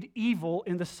Omri, did evil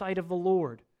in the sight of the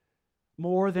Lord,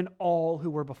 more than all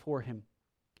who were before him.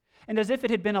 And as if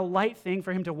it had been a light thing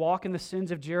for him to walk in the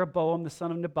sins of Jeroboam, the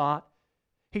son of Nebat,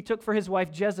 he took for his wife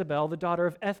Jezebel, the daughter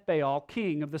of Ethbaal,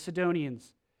 king of the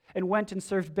Sidonians, and went and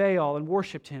served Baal and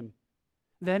worshipped him.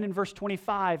 Then in verse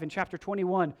 25 in chapter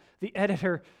 21, the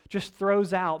author just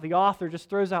throws out,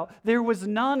 there was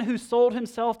none who sold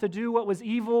himself to do what was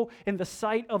evil in the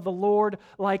sight of the Lord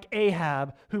like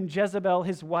Ahab, whom Jezebel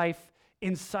his wife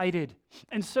incited.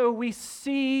 And so we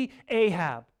see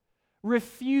Ahab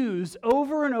refuse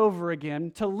over and over again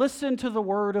to listen to the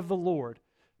word of the Lord,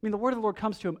 I mean, the word of the Lord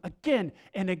comes to him again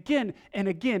and again and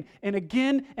again and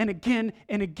again and again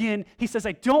and again. He says,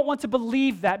 I don't want to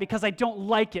believe that because I don't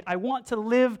like it. I want to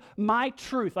live my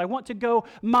truth. I want to go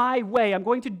my way. I'm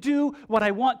going to do what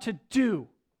I want to do.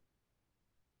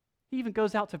 He even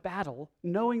goes out to battle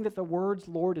knowing that the word's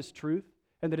Lord is truth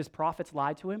and that his prophets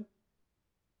lied to him,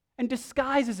 and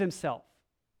disguises himself,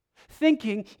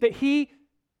 thinking that he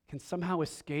can somehow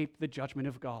escape the judgment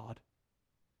of God.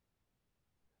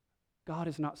 God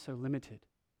is not so limited.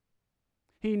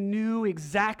 He knew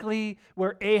exactly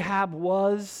where Ahab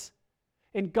was,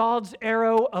 and God's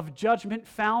arrow of judgment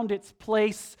found its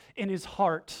place in his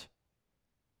heart.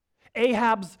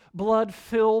 Ahab's blood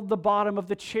filled the bottom of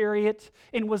the chariot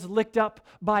and was licked up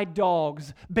by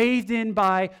dogs, bathed in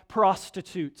by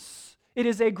prostitutes. It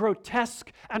is a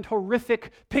grotesque and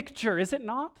horrific picture, is it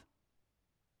not?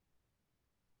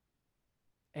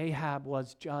 Ahab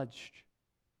was judged,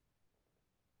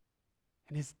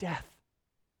 and his death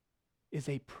is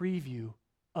a preview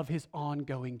of his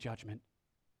ongoing judgment.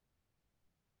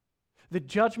 The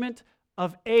judgment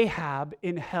of Ahab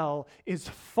in hell is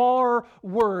far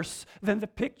worse than the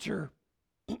picture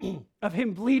of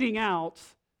him bleeding out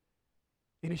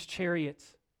in his chariot.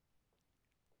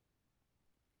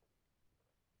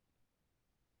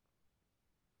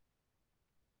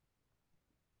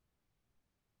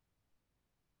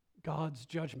 God's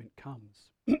judgment comes.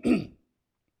 It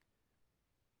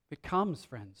comes,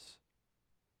 friends.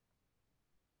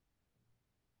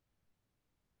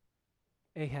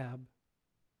 Ahab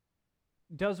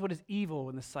does what is evil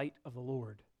in the sight of the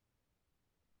Lord.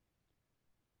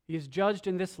 He is judged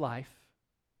in this life,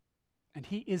 and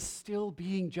he is still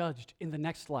being judged in the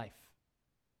next life.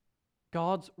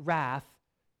 God's wrath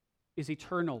is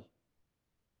eternal.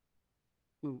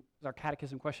 It was our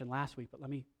catechism question last week, but let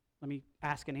me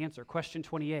ask and answer. Question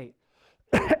 28.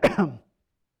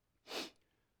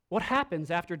 What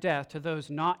happens after death to those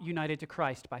not united to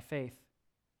Christ by faith?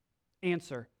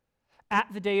 Answer. At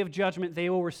the day of judgment, they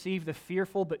will receive the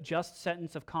fearful but just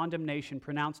sentence of condemnation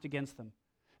pronounced against them.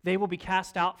 They will be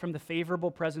cast out from the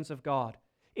favorable presence of God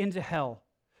into hell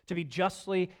to be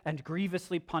justly and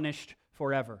grievously punished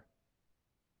forever.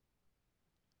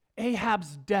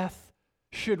 Ahab's death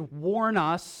should warn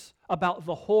us about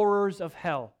the horrors of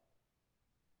hell,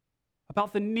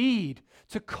 about the need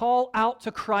to call out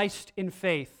to Christ in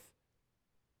faith.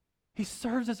 He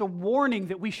serves as a warning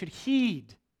that we should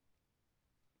heed.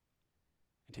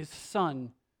 And his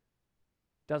son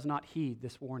does not heed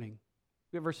this warning.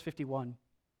 We have verse 51.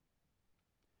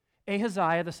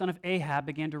 Ahaziah, the son of Ahab,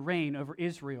 began to reign over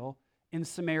Israel in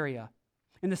Samaria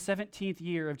in the 17th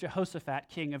year of Jehoshaphat,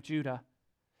 king of Judah.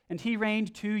 And he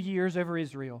reigned 2 years over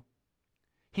Israel.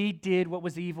 He did what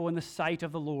was evil in the sight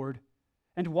of the Lord,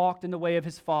 and walked in the way of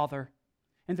his father,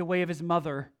 and the way of his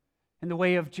mother, and the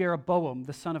way of Jeroboam,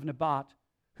 the son of Nebat,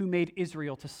 who made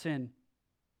Israel to sin.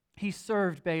 He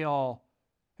served Baal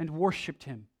and worshipped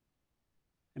him,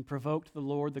 and provoked the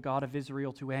Lord, the God of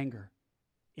Israel, to anger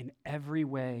in every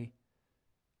way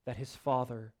that his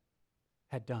father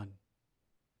had done.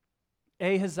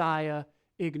 Ahaziah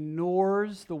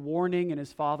ignores the warning in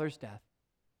his father's death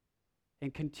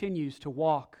and continues to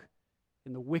walk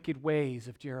in the wicked ways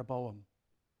of Jeroboam,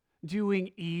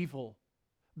 doing evil,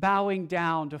 bowing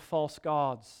down to false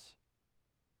gods.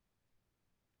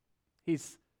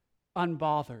 He's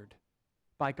unbothered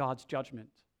by God's judgment.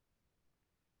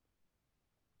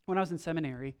 When I was in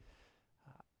seminary,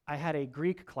 I had a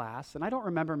Greek class, and I don't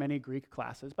remember many Greek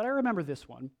classes, but I remember this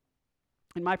one.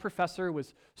 And my professor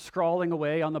was scrawling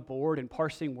away on the board and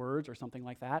parsing words or something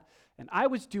like that, and I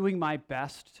was doing my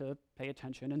best to pay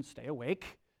attention and stay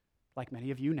awake, like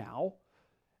many of you now.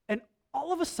 And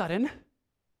all of a sudden,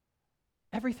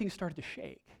 everything started to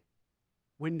shake.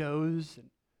 Windows and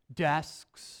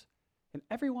desks, and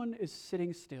everyone is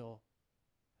sitting still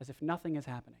as if nothing is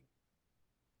happening.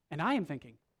 And I am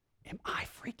thinking, am I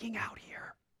freaking out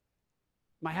here?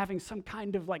 Am I having some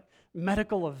kind of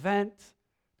medical event?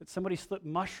 Did somebody slip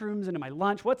mushrooms into my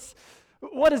lunch?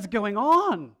 What is going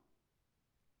on?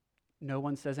 No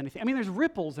one says anything. I mean, there's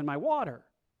ripples in my water.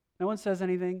 No one says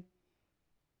anything.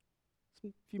 A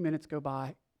few minutes go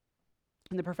by,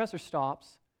 and the professor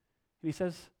stops, and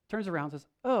he turns around and says,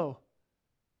 "Oh,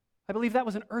 I believe that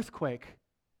was an earthquake.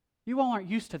 You all aren't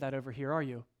used to that over here, are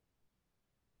you?"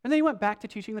 And then he went back to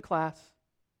teaching the class.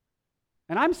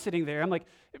 And I'm sitting there, I'm like,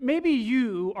 maybe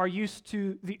you are used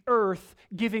to the earth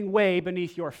giving way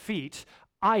beneath your feet.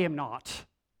 I am not.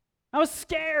 I was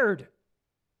scared.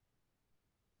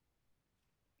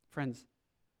 Friends,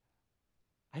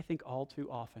 I think all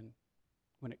too often,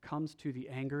 when it comes to the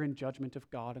anger and judgment of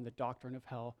God and the doctrine of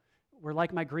hell, we're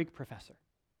like my Greek professor.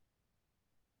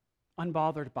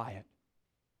 unbothered by it,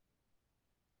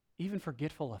 even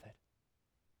forgetful of it.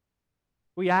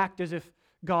 We act as if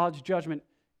God's judgment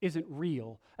isn't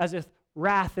real, as if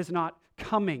wrath is not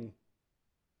coming.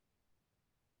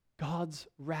 God's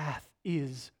wrath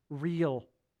is real.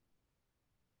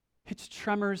 Its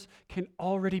tremors can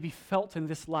already be felt in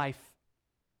this life.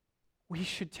 We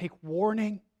should take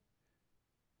warning.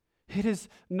 It is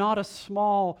not a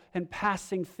small and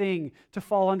passing thing to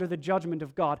fall under the judgment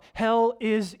of God. Hell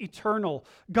is eternal.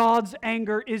 God's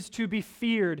anger is to be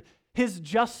feared. His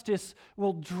justice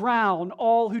will drown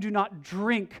all who do not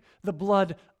drink the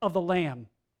blood of the Lamb.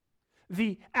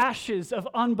 The ashes of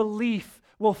unbelief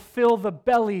will fill the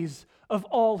bellies of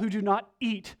all who do not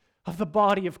eat of the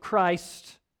body of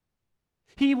Christ.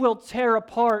 He will tear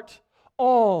apart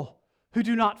all who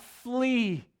do not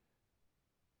flee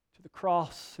to the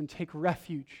cross and take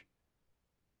refuge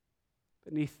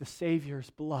beneath the Savior's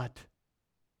blood.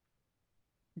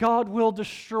 God will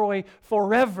destroy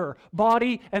forever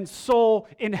body and soul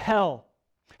in hell.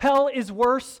 Hell is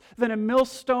worse than a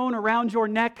millstone around your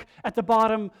neck at the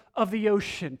bottom of the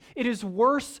ocean. It is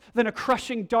worse than a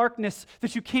crushing darkness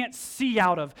that you can't see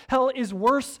out of. Hell is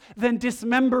worse than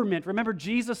dismemberment. Remember,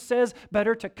 Jesus says,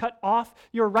 better to cut off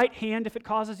your right hand if it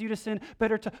causes you to sin,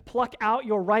 better to pluck out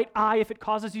your right eye if it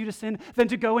causes you to sin, than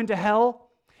to go into hell.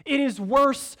 It is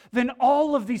worse than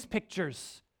all of these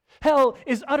pictures. Hell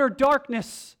is utter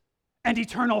darkness and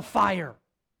eternal fire.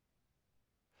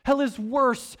 Hell is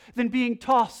worse than being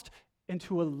tossed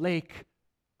into a lake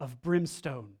of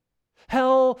brimstone.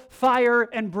 Hell, fire,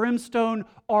 and brimstone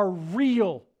are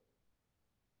real,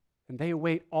 and they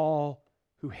await all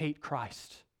who hate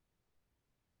Christ.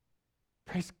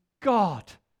 Praise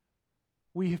God,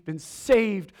 we have been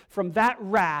saved from that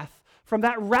wrath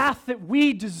that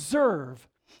we deserve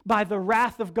by the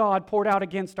wrath of God poured out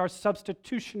against our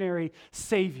substitutionary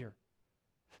Savior.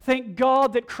 Thank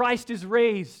God that Christ is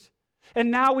raised. And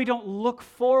now we don't look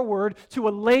forward to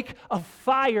a lake of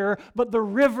fire, but the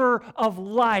river of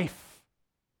life.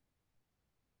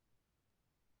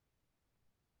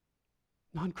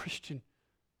 Non-Christian,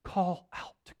 call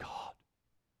out to God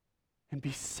and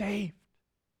be saved.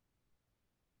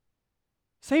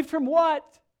 Saved from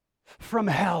what? From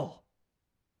hell.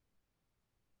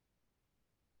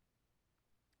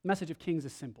 The message of Kings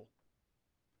is simple.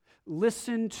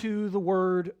 Listen to the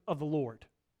word of the Lord.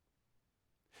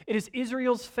 It is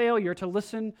Israel's failure to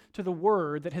listen to the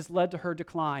word that has led to her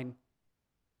decline.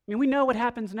 I mean, we know what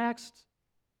happens next.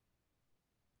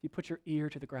 You put your ear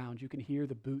to the ground, you can hear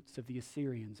the boots of the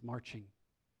Assyrians marching.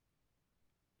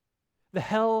 The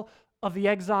hell of the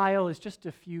exile is just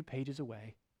a few pages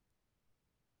away.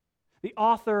 The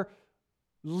author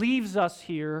leaves us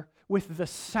here with the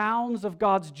sounds of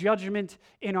God's judgment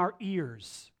in our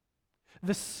ears,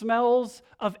 the smells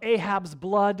of Ahab's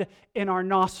blood in our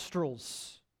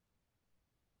nostrils,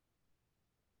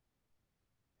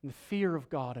 and the fear of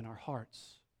God in our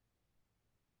hearts.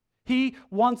 He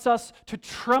wants us to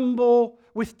tremble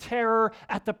with terror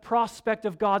at the prospect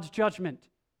of God's judgment,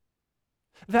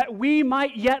 that we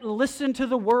might yet listen to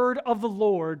the word of the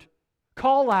Lord,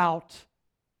 call out,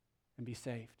 and be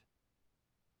saved.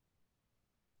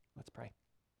 Let's pray.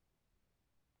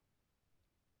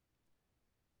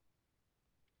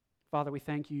 Father, we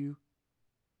thank you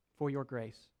for your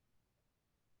grace.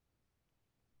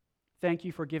 Thank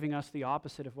you for giving us the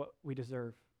opposite of what we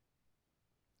deserve.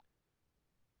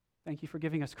 Thank you for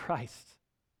giving us Christ,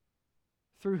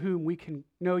 through whom we can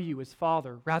know you as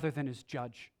Father rather than as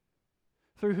Judge,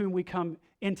 through whom we come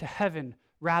into heaven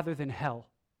rather than hell.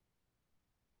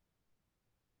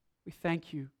 We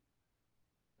thank you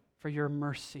for your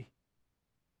mercy.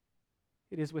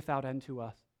 It is without end to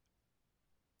us.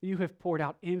 You have poured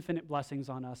out infinite blessings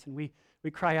on us, and we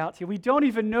cry out to you. We don't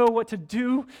even know what to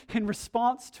do in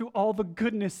response to all the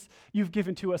goodness you've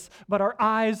given to us, but our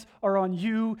eyes are on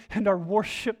you, and our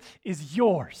worship is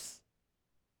yours.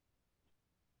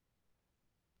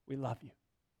 We love you.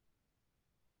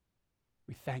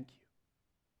 We thank you.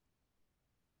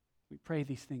 We pray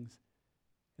these things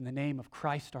in the name of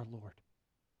Christ our Lord.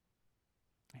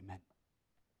 Amen.